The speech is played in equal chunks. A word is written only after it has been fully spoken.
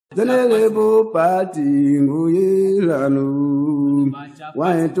Zenelebo party nguyilanu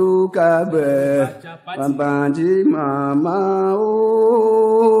Wantu kabe Pampanji mama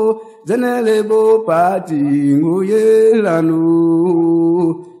o Zenelebo party nguyilanu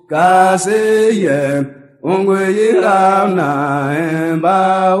Kaseye Ungweyilana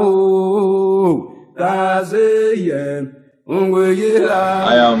emba o Kaseye Ungweyilana.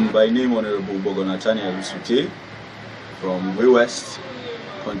 I am by name Honorable Ugbogo Nathaniel Msughter from Gwer West,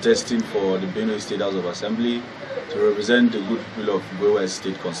 contesting for the Benue State House of Assembly to represent the good people of Gwer West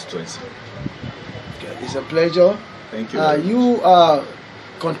State constituency. Okay, it's a pleasure. Thank you. You are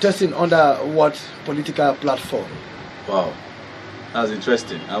contesting under what political platform? Wow, that's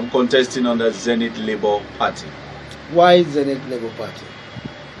interesting. I'm contesting under Zenith Labour Party. Why Zenith Labour Party?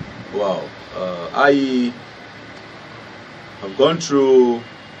 Wow, I have gone through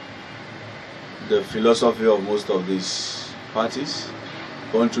the philosophy of most of these parties,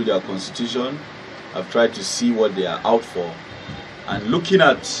 gone through their constitution. I've tried to see what they are out for, and looking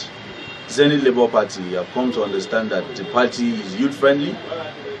at Zenith Labour Party, I've come to understand that the party is youth friendly,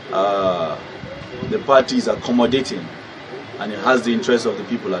 the party is accommodating, and it has the interests of the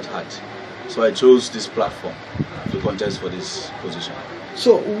people at heart. So I chose this platform to contest for this position.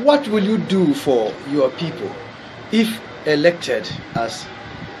 So what will you do for your people if elected as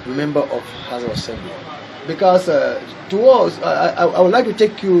member of House of Assembly? Because to us, I would like to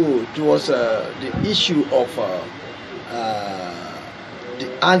take you towards the issue of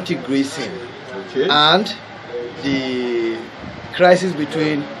the anti-grazing, Okay. and the crisis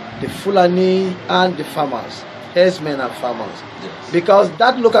between the Fulani and the farmers, herdsmen and farmers. Yes. Because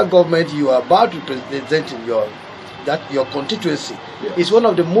that local government you are about to represent in your constituency, Yes, is one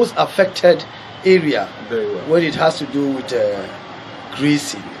of the most affected area very well. when it has to do with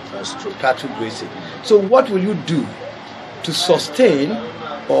grazing, That's true. cattle grazing. So what will you do to sustain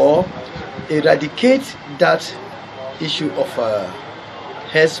or eradicate that issue of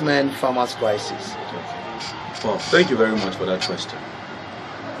herdsmen farmers crisis? Well, thank you very much for that question.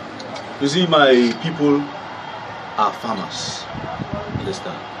 You see, my people are farmers,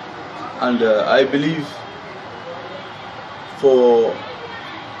 understand? And I believe for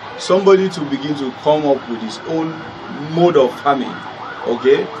somebody to begin to come up with his own mode of farming,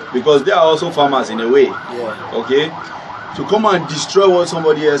 okay, because they are also farmers in a way, Yeah. okay, to come and destroy what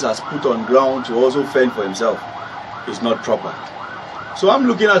somebody else has put on ground to also fend for himself is not proper. So I'm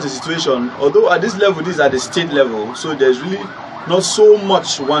looking at the situation, although at this level, this is at the state level, so there's really not so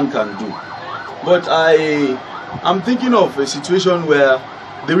much one can do. But I'm thinking of a situation where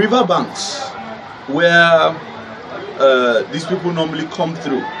the river banks, where these people normally come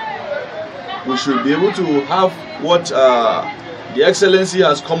through, we should be able to have what the Excellency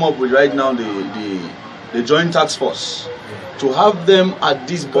has come up with right now, the Joint Task Force, to have them at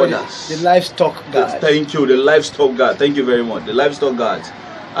these borders. The livestock guard. Thank you, the livestock guard. Thank you very much. The livestock guards.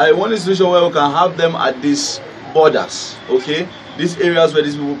 I want a situation where we can have them at these borders, okay? These areas where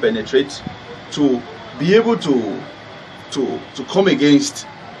these people penetrate, to be able to come against,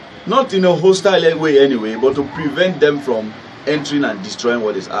 not in a hostile way anyway, but to prevent them from entering and destroying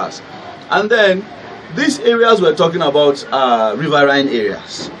what is ours. And then these areas we're talking about are riverine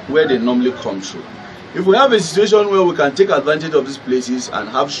areas where they normally come through. If we have a situation where we can take advantage of these places and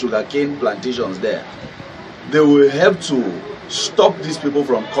have sugarcane plantations there, they will help to stop these people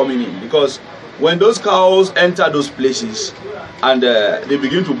from coming in, because when those cows enter those places and they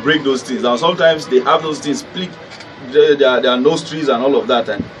begin to break those things, now sometimes they have those things split, their nose trees and all of that,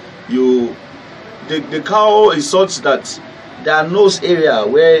 and the cow is such that their nose area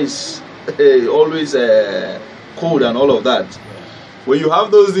where it's always cold and all of that, when you have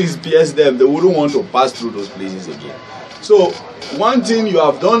those things pierce them, they wouldn't want to pass through those places again. So one thing, you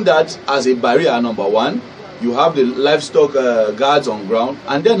have done that as a barrier, number one. You have the livestock guards on ground,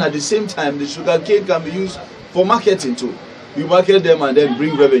 and then at the same time the sugar cane can be used for marketing too. You market them and then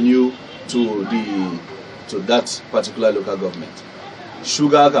bring revenue to that particular local government.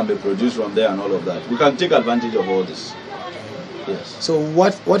 Sugar can be produced from there and all of that. We can take advantage of all this. Yes. So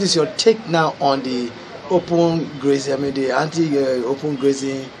what is your take now on the open grazing, the anti-open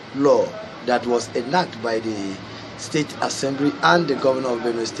grazing law that was enacted by the State Assembly and the Governor of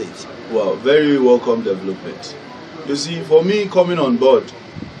Benue State? Well, very welcome development. You see, for me coming on board,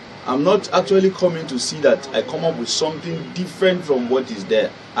 I'm not actually coming to see that I come up with something different from what is there.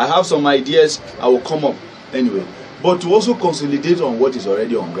 I have some ideas, I will come up anyway. But to also consolidate on what is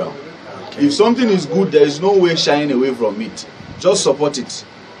already on ground. Okay. If something is good, there is no way shying away from it. Just support it.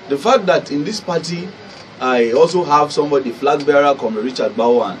 The fact that in this party, I also have somebody, flag bearer, Comrade Richard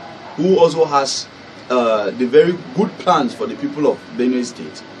Bowen, who also has the very good plans for the people of Benue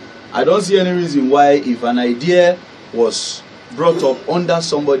State, I don't see any reason why, if an idea was brought up under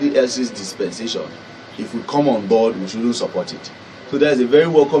somebody else's dispensation, if we come on board, we shouldn't support it. So there's a very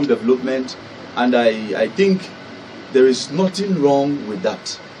welcome development, and I think there is nothing wrong with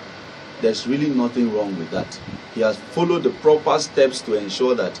that. There's really nothing wrong with that. He has followed the proper steps to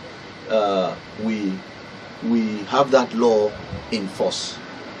ensure that we have that law in force.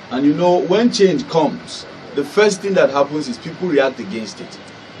 And you know, when change comes, the first thing that happens is people react against it.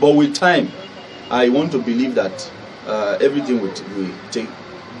 But with time, I want to believe that everything will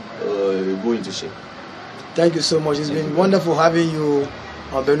go into shape. Thank you so much. It's been wonderful having you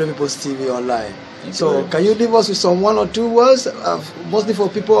on Benue People's TV online. So can you leave us with some 1 or 2 words, mostly for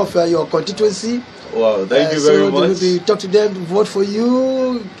people of your constituency? Wow, thank you very much. So talk to them, vote for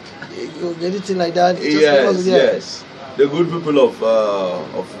you, anything like that? Yes. The good people of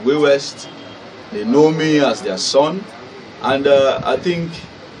Gwer West, they know me as their son, and I think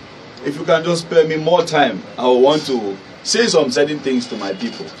if you can just spare me more time, I will want to say some certain things to my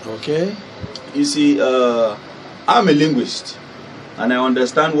people. Okay. You see, I'm a linguist, and I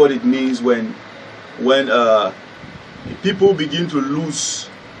understand what it means when people begin to lose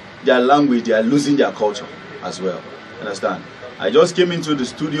their language, they are losing their culture as well. Understand? I just came into the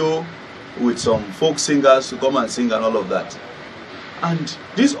studio with some folk singers to come and sing and all of that. And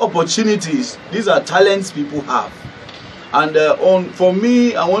these opportunities, these are talents people have. And for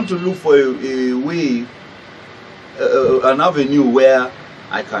me, I want to look for a way, an avenue where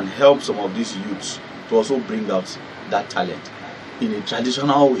I can help some of these youths to also bring out that talent in a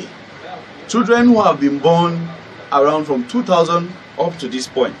traditional way. Children who have been born around from 2000 up to this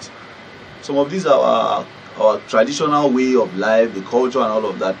point, some of these are our traditional way of life, the culture and all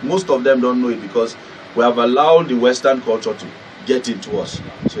of that. Most of them don't know it because we have allowed the Western culture to get into us,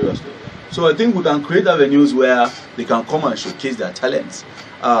 seriously. So I think we can create avenues where they can come and showcase their talents.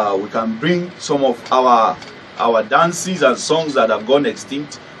 We can bring some of our dances and songs that have gone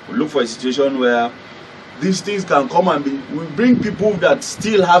extinct. We look for a situation where these things can come and we bring people that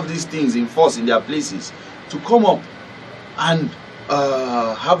still have these things in force in their places to come up and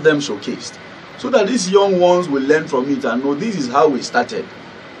have them showcased, so that these young ones will learn from it and know this is how we started.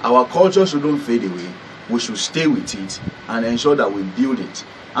 Our culture shouldn't fade away. We should stay with it and ensure that we build it.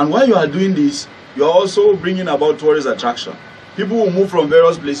 And while you are doing this, you are also bringing about tourist attraction. People will move from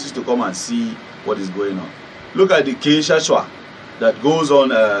various places to come and see what is going on. Look at the Keishashwa that goes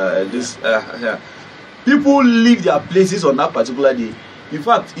on people leave their places on that particular day. In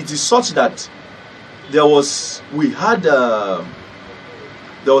fact, it is such that there was a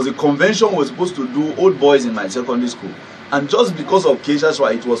convention we were supposed to do, old boys in my secondary school, and just because of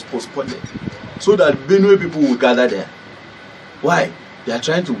Keishashwa, it was postponed so that Benue people will gather there. Why? They are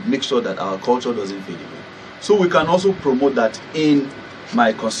trying to make sure that our culture doesn't fade away. So we can also promote that in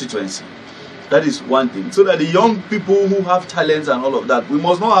my constituency. That is one thing. So that the young people who have talents and all of that, we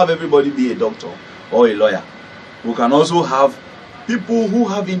must not have everybody be a doctor or a lawyer. We can also have people who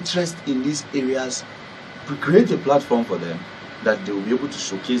have interest in these areas, to create a platform for them that they will be able to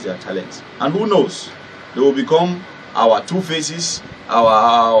showcase their talents. And who knows, they will become our two faces,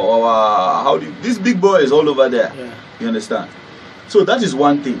 these big boys all over there. Yeah. You understand? So that is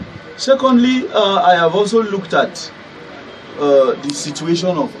one thing. Secondly, I have also looked at the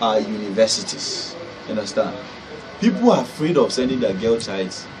situation of our universities. You understand? People are afraid of sending their girl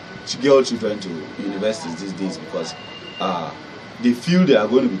children to universities these days because they feel they are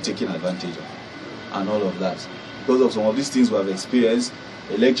going to be taken advantage of and all of that. Because of some of these things we have experienced,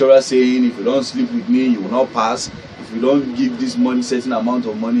 a lecturer saying, if you don't sleep with me, you will not pass. If you don't give this money, certain amount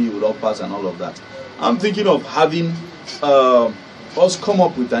of money, you will not pass and all of that. I'm thinking of having us come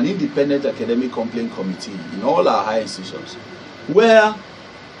up with an independent academic complaint committee in all our higher institutions, where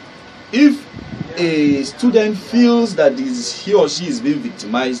if a student feels that he or she is being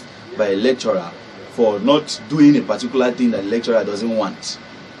victimized by a lecturer for not doing a particular thing that the lecturer doesn't want,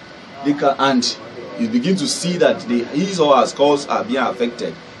 they can, and you begin to see that his or her scores are being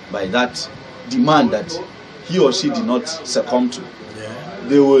affected by that demand that he or she did not succumb to,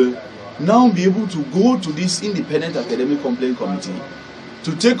 they will now be able to go to this independent academic complaint committee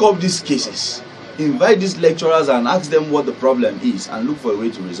to take up these cases, invite these lecturers and ask them what the problem is and look for a way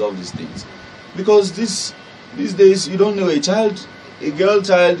to resolve these things. Because these days, you don't know, a girl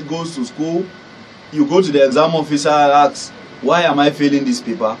child goes to school, you go to the exam officer and ask, why am I failing this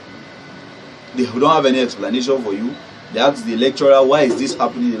paper? They don't have any explanation for you. They ask the lecturer, why is this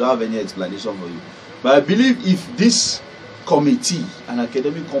happening? They don't have any explanation for you. But I believe if this committee, an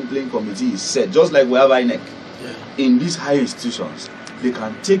academic complaint committee, is set, just like we have INEC, in these high institutions, they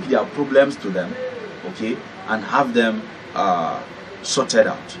can take their problems to them okay, and have them sorted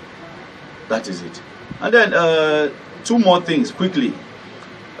out. That is it. And then two more things quickly.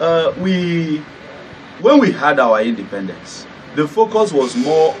 When we had our independence, the focus was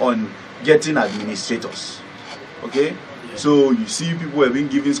more on getting administrators. Okay, so you see people have been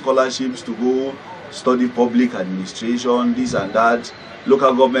given scholarships to go study public administration, this and that,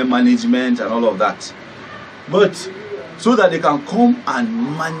 local government management and all of that, but so that they can come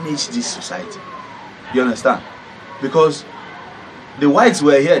and manage this society. You understand? Because the whites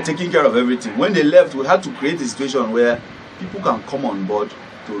were here taking care of everything. When they left, we had to create a situation where people can come on board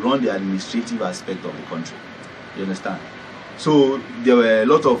to run the administrative aspect of the country. You understand? So there were a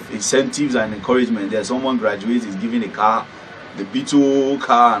lot of incentives and encouragement there. Someone graduates, is given a car, the B2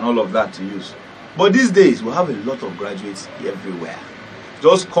 car and all of that to use. But these days, we have a lot of graduates everywhere.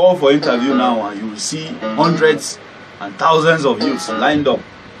 Just call for interview now and you will see hundreds and thousands of youths lined up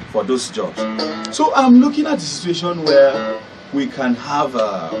for those jobs. So I'm looking at the situation where we can have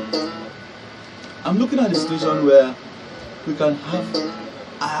a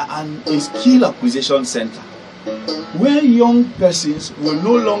skill acquisition center where young persons will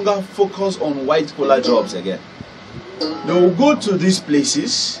no longer focus on white collar jobs again. They will go to these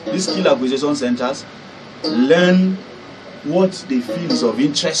places, these skill acquisition centers, learn what they feel is of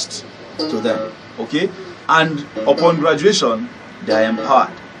interest to them, okay? And upon graduation, they are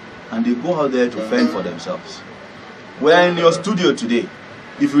empowered and they go out there to fend for themselves. We're in your studio today.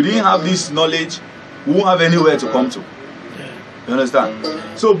 If you didn't have this knowledge, we won't have anywhere to come to. You understand?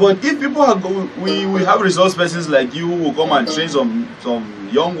 So, but if people are we have resource persons like you who will come and train some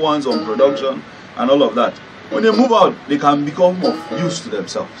young ones on production and all of that. When they move out, they can become of use to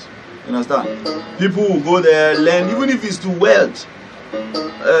themselves. You understand? People will go there, learn, even if it's to weld,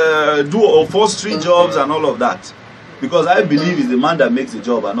 do forestry jobs and all of that. Because I believe it's the man that makes the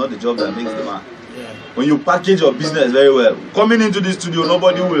job and not the job that makes the man. Yeah. When you package your business very well, coming into this studio,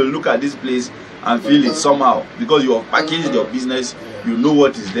 nobody will look at this place and feel it somehow. Because you have packaged your business, you know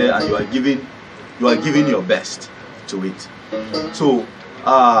what is there, and you are giving your best to it. So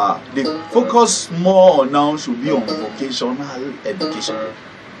the focus more now should be on vocational education.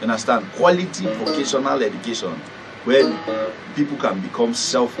 You understand? Quality vocational education where people can become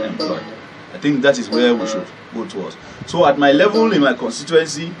self-employed. I think that is where we should go towards. So at my level in my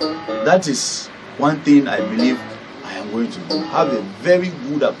constituency, that is one thing I believe I am going to do. Have a very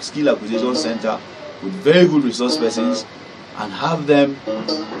good skill acquisition center with very good resource persons and have the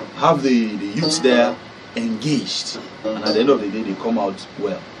youths there engaged, and at the end of the day they come out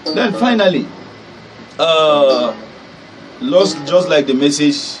well. Then finally, just like the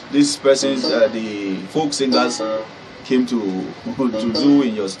message these persons, the folk singers came to do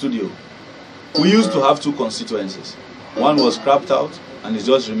in your studio, we used to have two constituencies. One was scrapped out and it's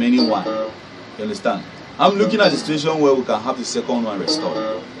just remaining one. You understand? I'm looking at the situation where we can have the second one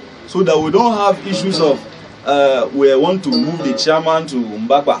restored, so that we don't have issues of we want to move the chairman to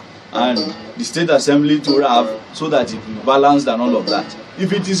Mbakwa and the state assembly to RAV so that it will be balanced and all of that.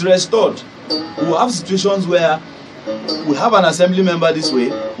 If it is restored, we will have situations where we have an assembly member this way,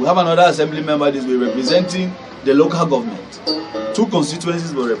 we have another assembly member this way representing the local government. Two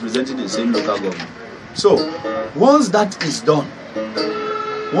constituencies were representing the same local government. So once that is done,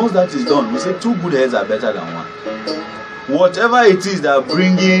 we say two good heads are better than one. Whatever it is that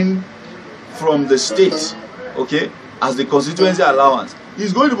bringing from the state, okay, as the constituency allowance,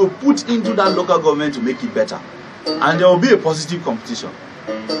 is going to be put into that local government to make it better. And there will be a positive competition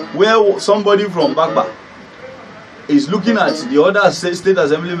where somebody from Bakba is looking at the other state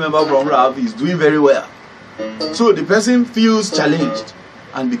assembly member from RAV is doing very well. So the person feels challenged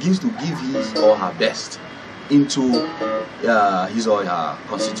and begins to give his or her best into his or her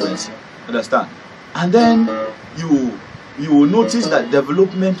constituency. Understand? And then you will notice that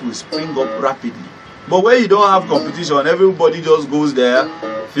development will spring up rapidly. But where you don't have competition, everybody just goes there,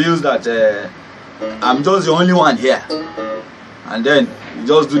 feels that I'm just the only one here, and then you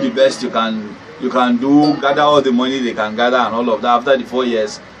just do the best you can do, gather all the money they can gather and all of that. After the 4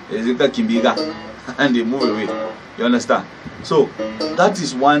 years, they Kimbiga and they move away. You understand? So that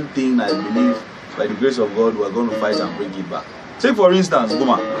is one thing I believe by the grace of God we are going to fight and bring it back. Take for instance,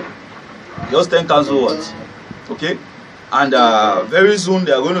 Guma, just 10 council wards, okay? And very soon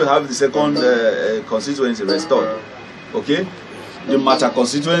they are going to have the second constituency restored, okay? The Mata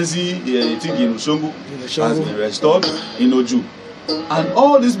constituency, I think in Ushongu, has been restored, in Oju. And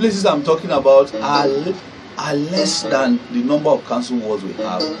all these places I'm talking about are less than the number of council wards we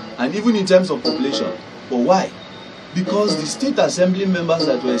have, and even in terms of population. But why? Because the state assembly members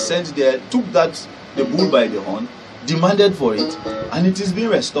that were sent there took the bull by the horn, demanded for it, and it is being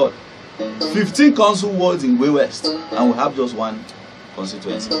restored. 15 council wards in Gwer West, and we have just one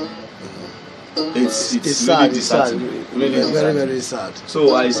constituency. It's really sad. disheartening. Really Very, disheartening. very sad.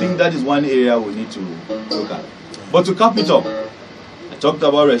 So I think that is one area we need to look at. But to cap it up, I talked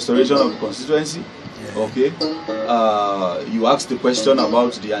about restoration of the constituency. Yeah. Okay. You asked the question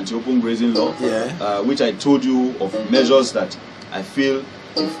about the anti-open grazing law, Yeah. which I told you of measures that I feel,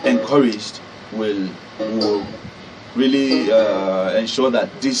 if encouraged, will really ensure that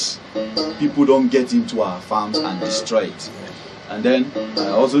these people don't get into our farms and destroy it. And then I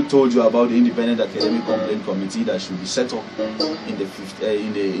also told you about the independent academic complaint committee that should be set up in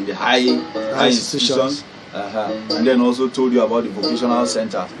the high institutions. And then also told you about the vocational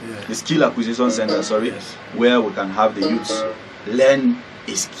center, the skill acquisition center, where we can have the youths learn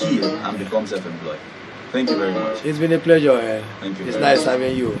a skill and become self-employed. Thank you very much. It's been a pleasure. Thank you. It's nice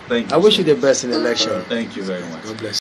having you. Thank you. I wish you the best in the election. Thank you very much. God bless you.